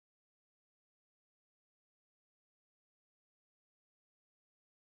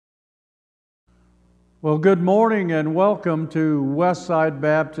Well, good morning and welcome to Westside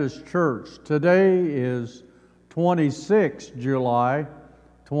Baptist Church. Today is 26 July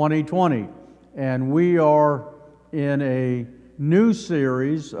 2020, and we are in a new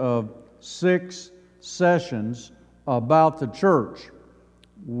series of 6 sessions about the church.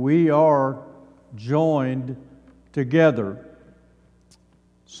 We are joined together.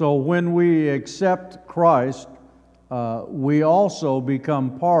 So when we accept Christ, we also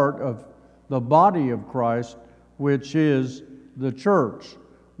become part of the body of Christ, which is the church.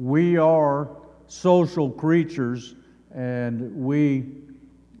 We are social creatures, and we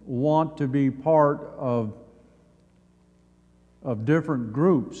want to be part of different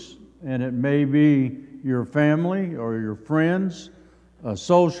groups. And it may be your family or your friends, a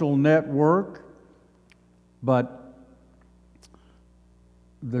social network, but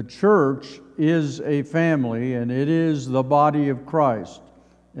the church is a family, and it is the body of Christ.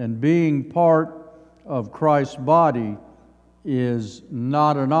 And being part of Christ's body is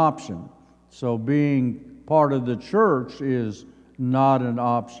not an option. So being part of the church is not an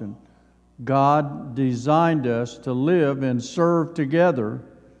option. God designed us to live and serve together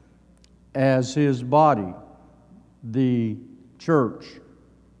as His body, the church.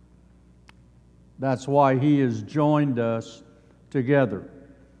 That's why He has joined us together.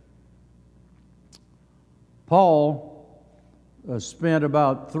 Paul spent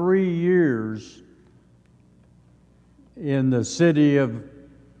about 3 years in the city of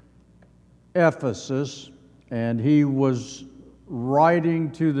Ephesus, and he was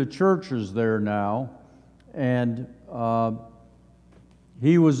writing to the churches there now, and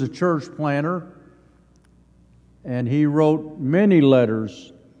he was a church planter, and he wrote many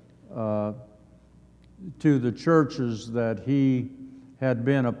letters to the churches that he had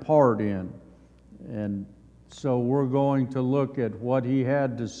been a part in. And so we're going to look at what he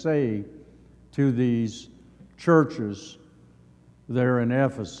had to say to these churches there in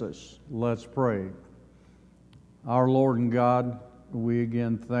Ephesus. Let's pray. Our Lord and God, we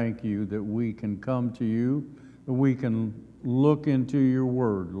again thank you that we can come to you, that we can look into your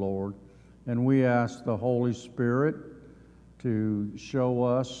word, Lord. And we ask the Holy Spirit to show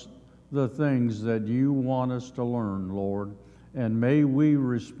us the things that you want us to learn, Lord. And may we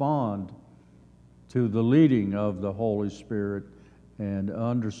respond to the leading of the Holy Spirit and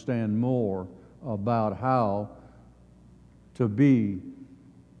understand more about how to be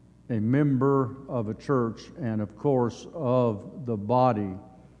a member of a church and, of course, of the body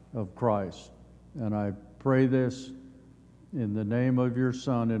of Christ. And I pray this in the name of your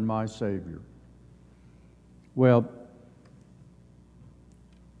Son and my Savior. Well,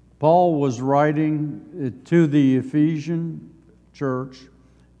 Paul was writing to the Ephesian church,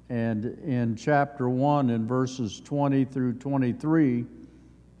 and in chapter 1, in verses 20 through 23,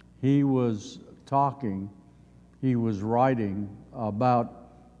 he was writing about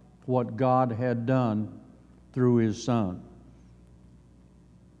what God had done through His Son.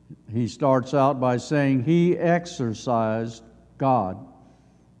 He starts out by saying He exercised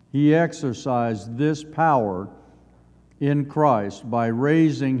this power in Christ by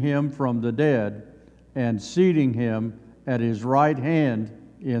raising Him from the dead and seating Him at His right hand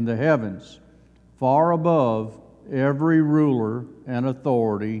in the heavens, far above every ruler and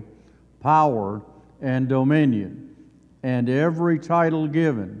authority, power and dominion, and every title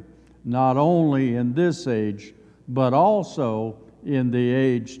given, not only in this age, but also in the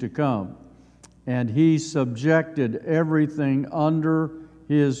age to come. And He subjected everything under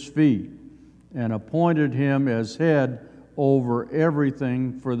His feet, and appointed Him as head over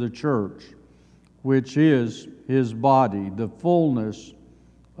everything for the church, which is His body, the fullness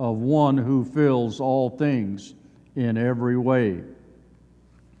of one who fills all things in every way.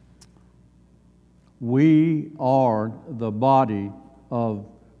 We are the body of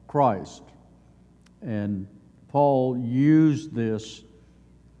Christ. And Paul used this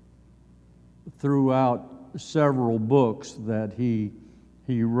throughout several books that he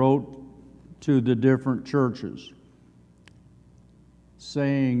wrote to the different churches,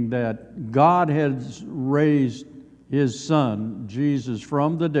 saying that God has raised His Son, Jesus,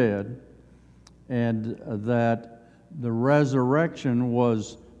 from the dead, and that the resurrection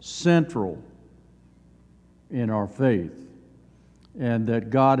was central in our faith, and that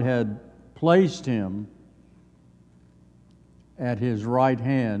God had placed Him at His right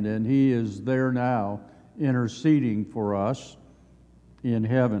hand, and He is there now interceding for us in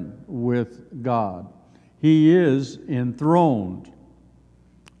heaven with God. He is enthroned,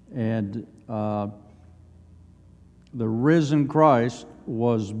 and the risen Christ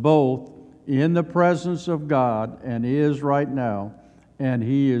was both in the presence of God and is right now, and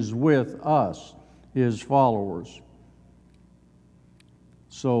He is with us. his followers.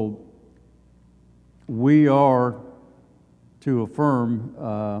 So we are to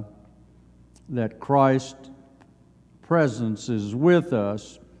affirm that Christ's presence is with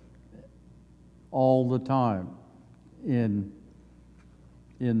us all the time in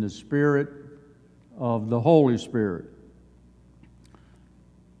the Spirit of the Holy Spirit.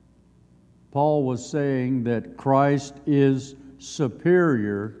 Paul was saying that Christ is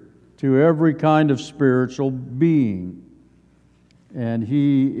superior to every kind of spiritual being, and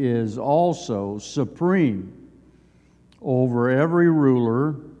he is also supreme over every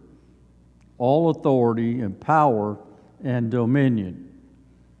ruler, all authority and power and dominion,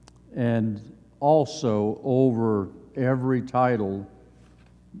 and also over every title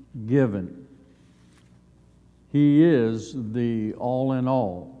given. He is the all in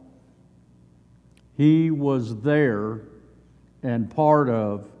all. He was there and part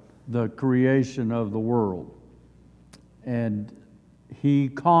of the creation of the world. And he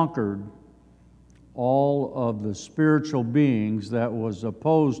conquered all of the spiritual beings that was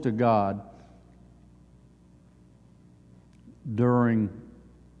opposed to God during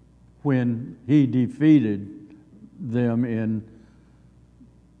when he defeated them in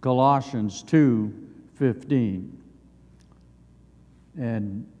Colossians 2:15.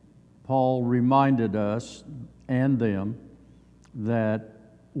 And Paul reminded us and them that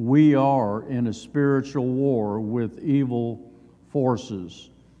we are in a spiritual war with evil forces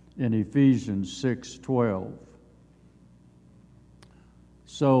in Ephesians 6:12.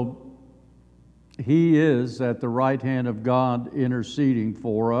 So he is at the right hand of God interceding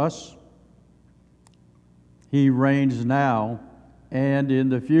for us. He reigns now and in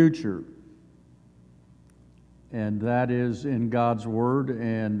the future. And that is in God's Word,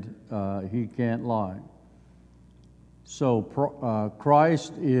 and he can't lie. So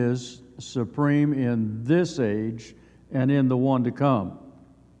Christ is supreme in this age and in the one to come.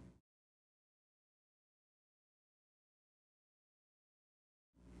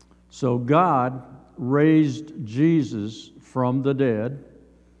 So God raised Jesus from the dead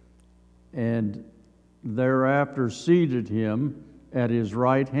and thereafter seated him at his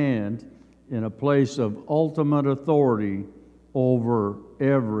right hand in a place of ultimate authority over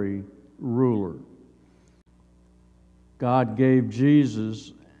every ruler. God gave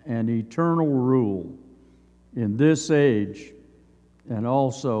Jesus an eternal rule in this age and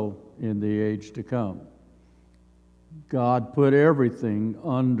also in the age to come. God put everything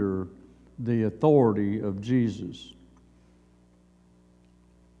under the authority of Jesus.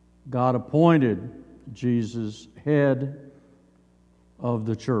 God appointed Jesus head of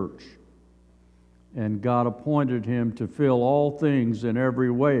the church, and God appointed him to fill all things in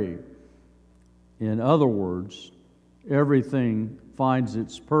every way. In other words, everything finds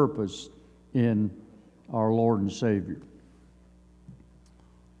its purpose in our Lord and Savior.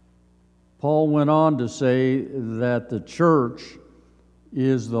 Paul went on to say that the church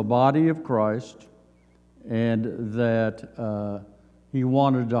is the body of Christ, and that he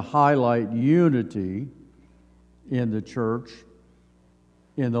wanted to highlight unity in the church,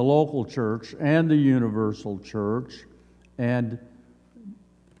 in the local church and the universal church, and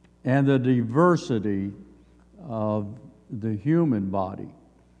the diversity of the human body.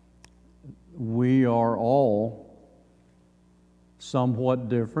 We are all somewhat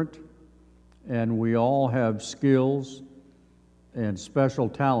different, and we all have skills and special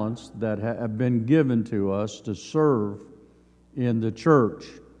talents that have been given to us to serve in the church,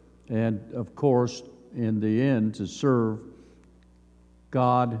 and of course, in the end, to serve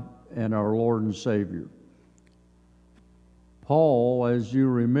God and our Lord and Savior. Paul, as you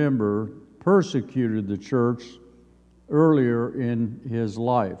remember, persecuted the church earlier in his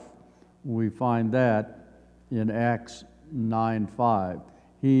life. We find that in Acts 9:5.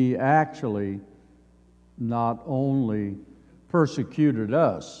 He actually not only persecuted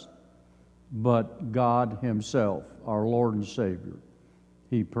us, but God himself, our Lord and Savior,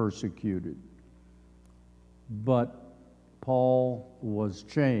 he persecuted. But Paul was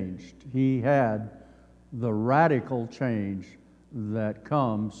changed. He had the radical change that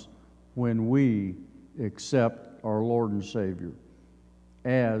comes when we accept our Lord and Savior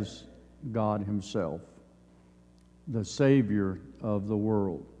as God himself, the Savior of the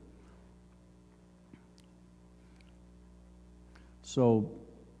world. So,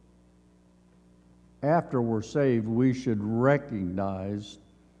 after we're saved, we should recognize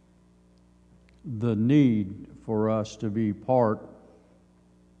the need for us to be part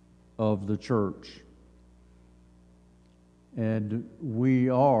of the church. And we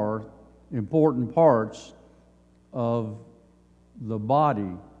are important parts of the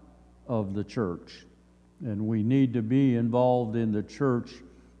body of the church. And we need to be involved in the church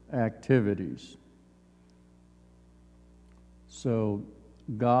activities. So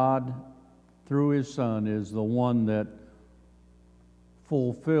God, through His Son, is the one that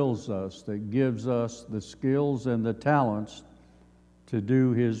fulfills us, that gives us the skills and the talents to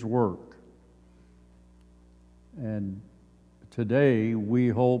do His work. And today we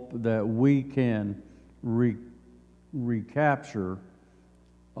hope that we can recapture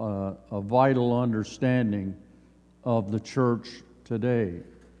a vital understanding of the church today.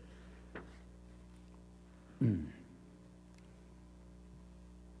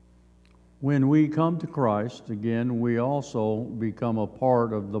 When we come to Christ, again, we also become a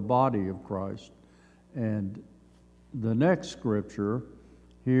part of the body of Christ. And the next scripture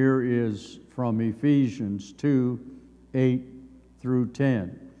here is from Ephesians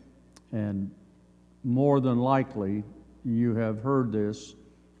 2:8-10. And more than likely, you have heard this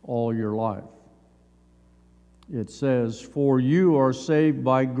all your life. It says, "For you are saved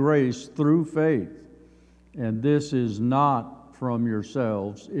by grace through faith, and this is not from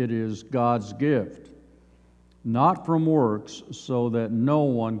yourselves, it is God's gift, not from works, so that no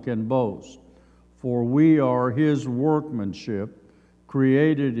one can boast. For we are His workmanship,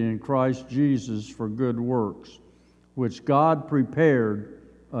 created in Christ Jesus for good works, which God prepared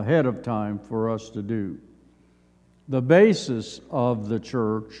ahead of time for us to do." The basis of the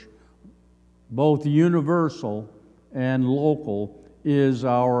church, both universal and local, is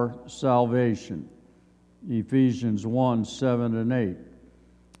our salvation. Ephesians 1:7-8.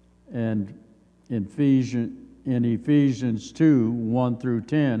 And in Ephesians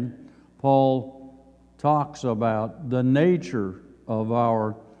 2:1-10, Paul talks about the nature of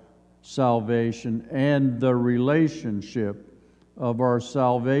our salvation and the relationship of our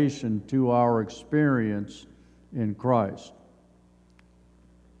salvation to our experience in Christ.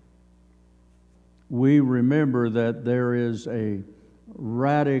 We remember that there is a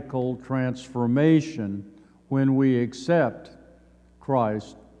radical transformation when we accept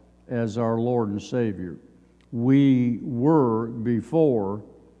Christ as our Lord and Savior. We were before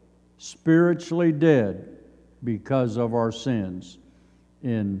spiritually dead because of our sins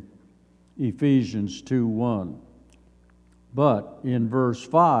in Ephesians 2:1. But in verse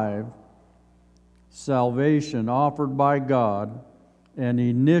 5, salvation offered by God and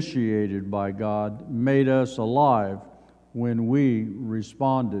initiated by God made us alive when we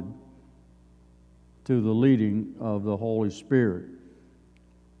responded to the leading of the Holy Spirit.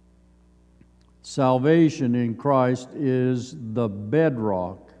 Salvation in Christ is the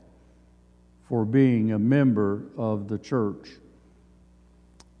bedrock for being a member of the church.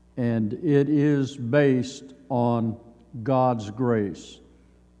 And it is based on God's grace.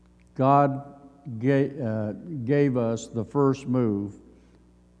 God gave us the first move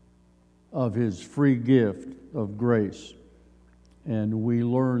of His free gift of grace. And we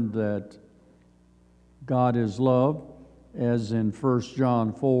learned that God is love, as in 1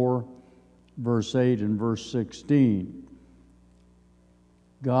 John 4, verse 8 and verse 16.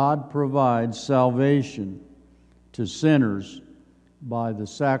 God provides salvation to sinners by the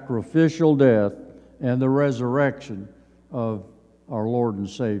sacrificial death and the resurrection of our Lord and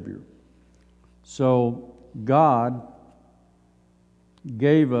Savior. So God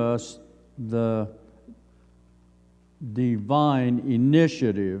gave us the divine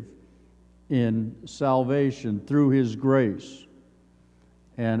initiative in salvation through His grace.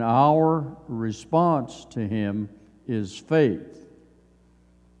 And our response to Him is faith.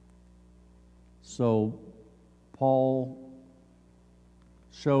 So Paul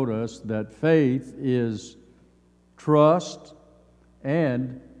showed us that faith is trust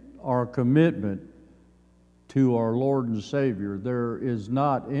and our commitment to our Lord and Savior. There is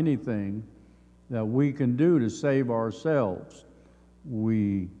not anything that we can do to save ourselves.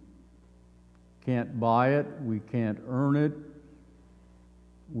 We can't buy it, we can't earn it,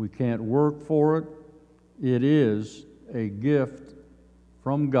 we can't work for it. It is a gift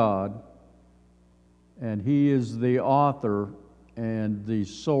from God, and He is the author and the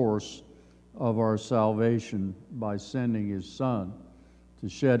source of our salvation by sending His Son to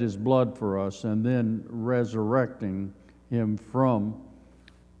shed His blood for us and then resurrecting Him from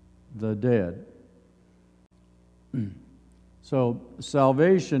the dead. So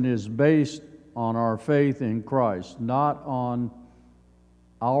salvation is based on our faith in Christ, not on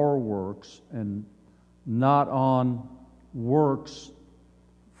our works and not on works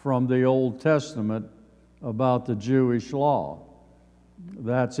from the Old Testament about the Jewish law.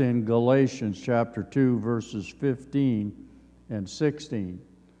 That's in Galatians chapter 2, verses 15 and 16.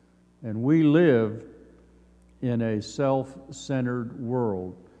 And we live in a self-centered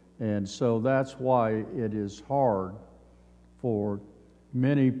world, And so that's why it is hard for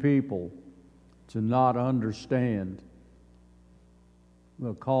many people to not understand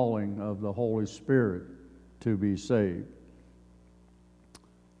the calling of the Holy Spirit to be saved.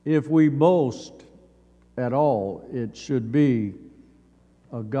 If we boast at all, it should be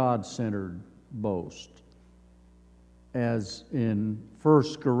a God-centered boast, as in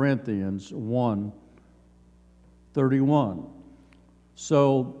 1 Corinthians 1:31.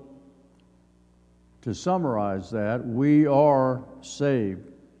 So, to summarize that, we are saved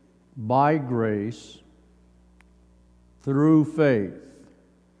by grace through faith,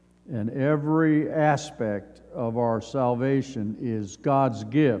 and every aspect of our salvation is God's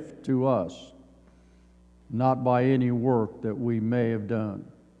gift to us, not by any work that we may have done.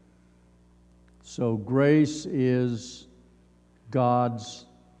 So grace is God's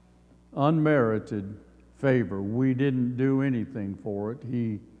unmerited favor. We didn't do anything for it.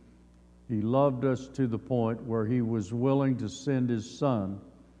 He loved us to the point where He was willing to send His Son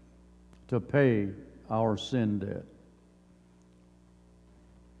to pay our sin debt.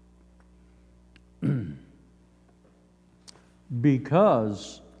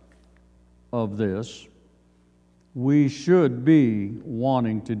 Because of this, we should be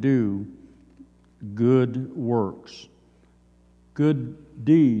wanting to do good works. Good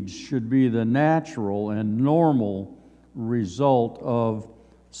deeds should be the natural and normal result of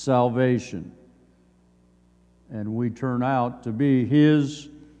salvation. And we turn out to be His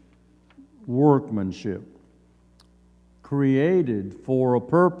workmanship, created for a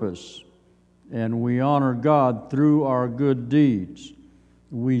purpose, and we honor God through our good deeds.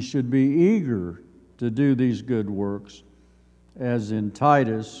 We should be eager to do these good works, as in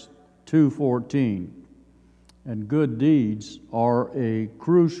Titus 2:14. And good deeds are a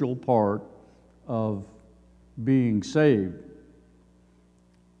crucial part of being saved.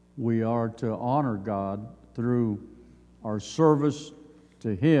 We are to honor God through our service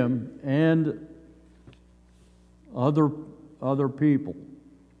to Him and other people,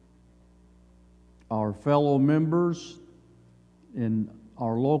 our fellow members in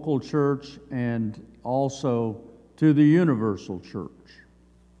our local church, and also to the universal church.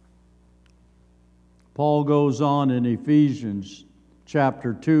 Paul goes on in Ephesians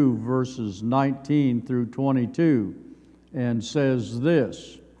chapter 2, verses 19 through 22, and says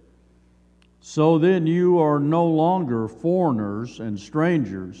this: "So then you are no longer foreigners and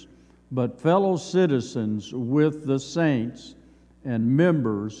strangers, but fellow citizens with the saints and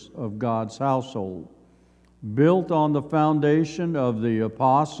members of God's household, built on the foundation of the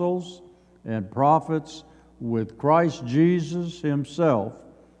apostles and prophets, with Christ Jesus Himself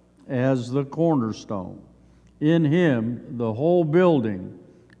as the cornerstone. In Him the whole building,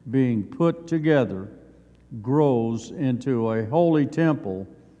 being put together, grows into a holy temple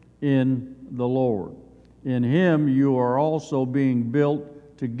in the Lord. In Him you are also being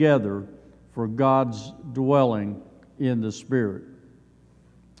built together for God's dwelling in the Spirit."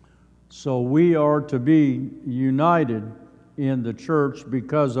 So we are to be united in the church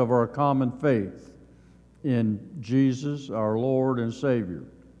because of our common faith in Jesus, our Lord and Savior.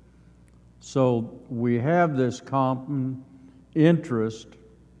 So we have this common interest,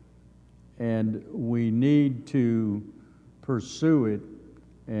 and we need to pursue it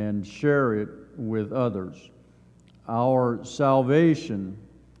and share it with others. Our salvation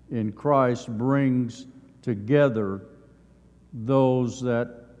in Christ brings together those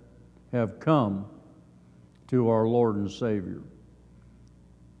that have come to our Lord and Savior.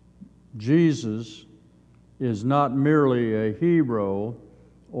 Jesus is not merely a hero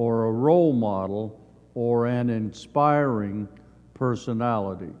or a role model or an inspiring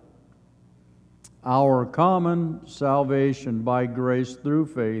personality. Our common salvation by grace through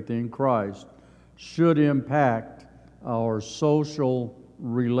faith in Christ should impact our social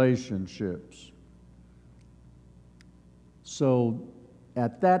relationships. So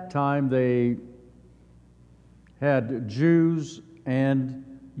at that time they had Jews and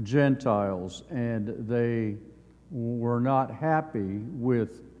Gentiles, and they were not happy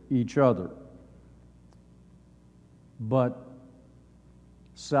with each other. But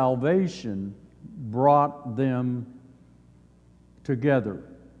salvation brought them together,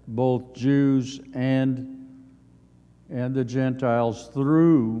 both Jews and the Gentiles,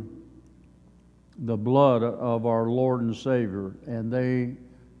 through the blood of our Lord and Savior, and they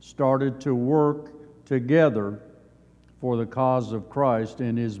started to work together for the cause of Christ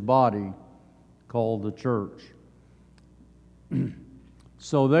in His body called the church.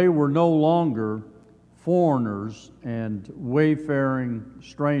 So they were no longer foreigners and wayfaring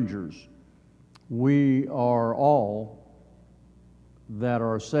strangers. We are all that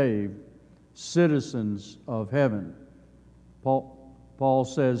are saved, citizens of heaven. Paul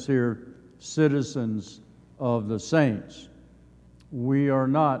says here, citizens of the saints. We are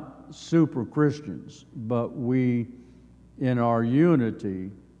not super Christians, but we, in our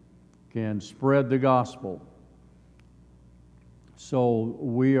unity, can spread the gospel. So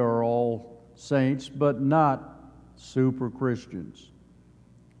we are all saints, but not super Christians.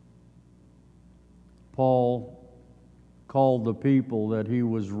 Paul called the people that he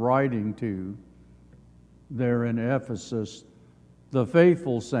was writing to there in Ephesus the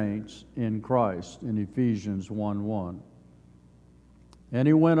faithful saints in Christ in Ephesians 1:1. And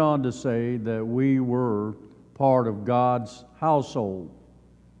he went on to say that we were part of God's household.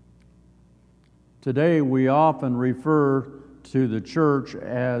 Today we often refer to the church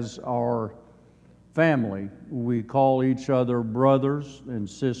as our family. We call each other brothers and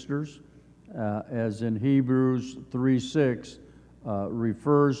sisters, as in Hebrews 3:6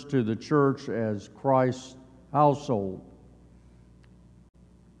 refers to the church as Christ's household.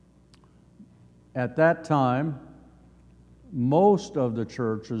 At that time, most of the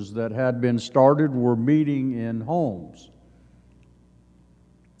churches that had been started were meeting in homes.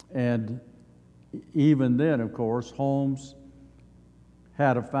 And even then, of course, homes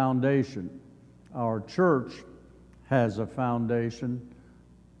had a foundation. Our church has a foundation,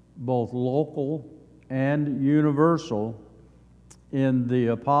 both local and universal, in the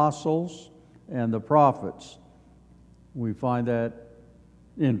apostles and the prophets. We find that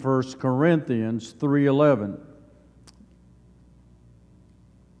in 1 Corinthians 3:11.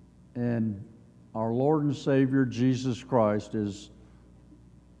 And our Lord and Savior Jesus Christ is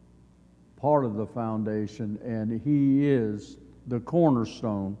part of the foundation, and He is the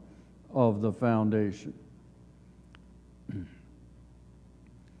cornerstone of the foundation.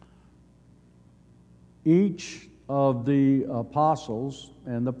 Each of the apostles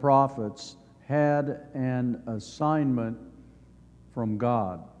and the prophets had an assignment from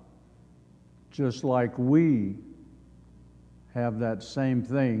God, just like we have that same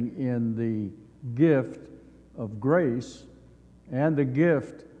thing in the gift of grace and the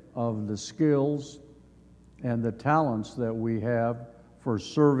gift of the skills and the talents that we have for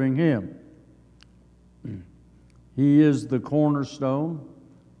serving Him. He is the cornerstone,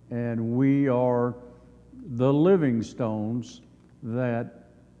 and we are the living stones that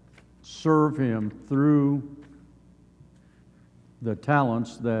serve Him through the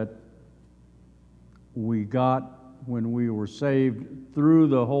talents that we got when we were saved through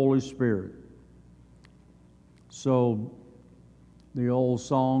the Holy Spirit. So the old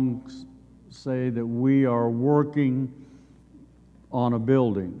songs say that we are working on a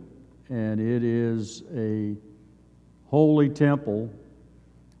building, and it is a holy temple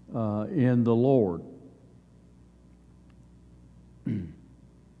in the Lord.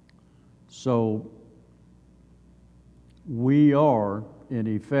 So we are, in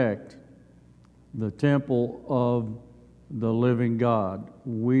effect, the temple of the living God.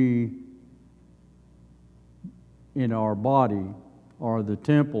 We, in our body, are the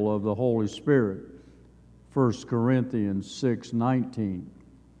temple of the Holy Spirit. 1 Corinthians 6:19.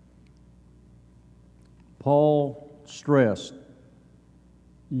 Paul stressed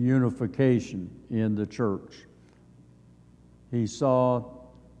unification in the church. He saw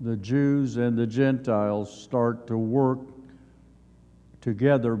the Jews and the Gentiles start to work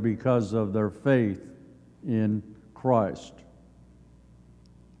together because of their faith in Christ.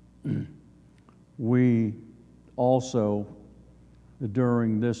 We also,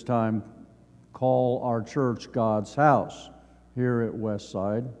 during this time, call our church God's house here at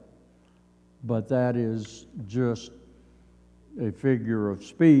Westside, but that is just a figure of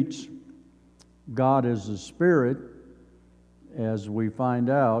speech. God is a spirit, as we find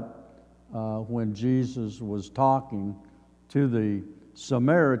out when Jesus was talking to the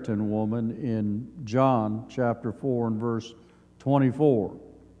Samaritan woman in John chapter 4 and verse 24.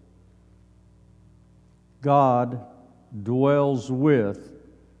 God dwells with,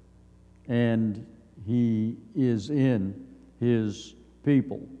 and He is in His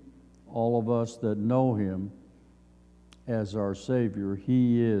people. All of us that know Him as our Savior,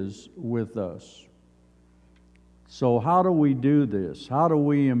 He is with us. So how do we do this? How do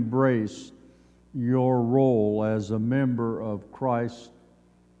we embrace your role as a member of Christ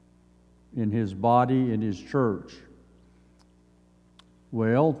in His body, in His church?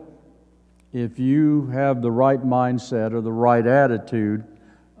 Well, if you have the right mindset or the right attitude,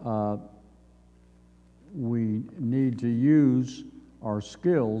 we need to use our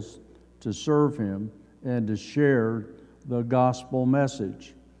skills to serve Him and to share the gospel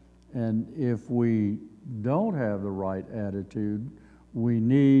message. And if we don't have the right attitude, we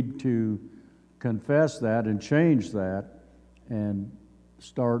need to confess that and change that and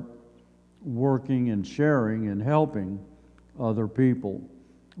start working and sharing and helping other people.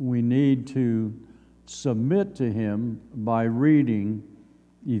 We need to submit to Him by reading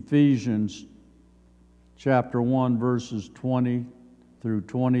Ephesians chapter 1, verses 20 through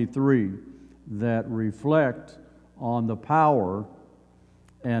 23 that reflect on the power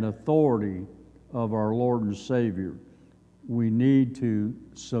and authority of our Lord and Savior. We need to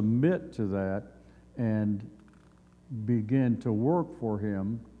submit to that and begin to work for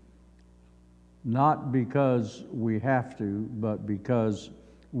Him, not because we have to, but because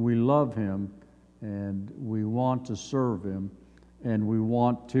we love Him and we want to serve Him and we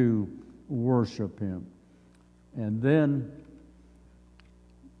want to worship Him. And then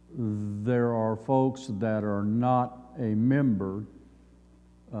there are folks that are not a member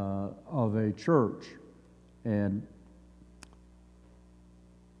of a church, and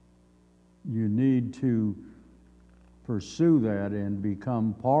you need to pursue that and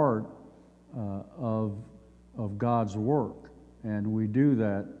become part of God's work. And we do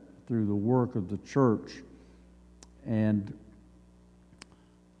that through the work of the church and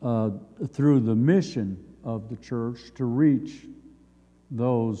through the mission of the church to reach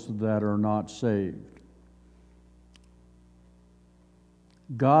those that are not saved.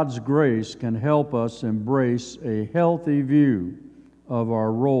 God's grace can help us embrace a healthy view of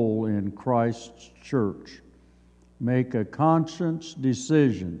our role in Christ's church. Make a conscious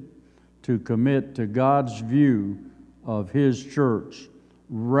decision to commit to God's view of His church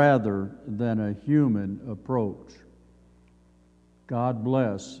rather than a human approach. God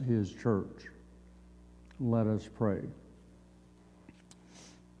bless His church. Let us pray.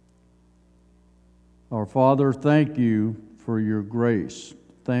 Our Father, thank you for your grace.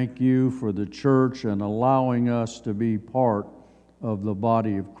 Thank you for the church and allowing us to be part of the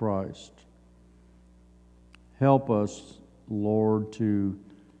body of Christ. Help us, Lord, to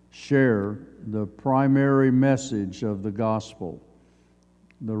share the primary message of the gospel,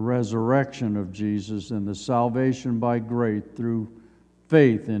 the resurrection of Jesus and the salvation by grace through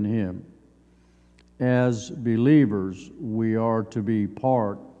faith in Him. As believers, we are to be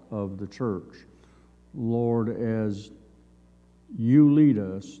part of the church. Lord, as you lead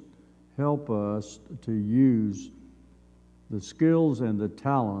us, help us to use the skills and the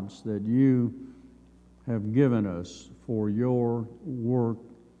talents that you have given us for your work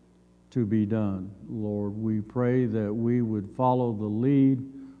to be done. Lord, we pray that we would follow the lead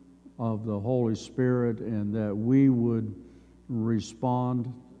of the Holy Spirit and that we would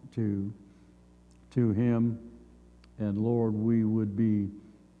respond to Him. And Lord, we would be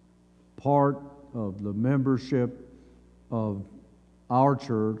part of the membership of our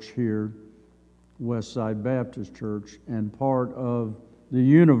church here, Westside Baptist Church, and part of the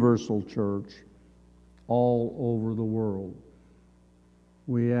universal church all over the world.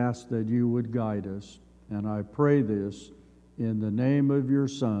 We ask that you would guide us, and I pray this in the name of your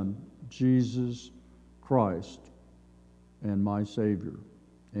Son, Jesus Christ, and my Savior.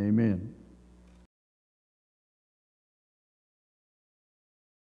 Amen.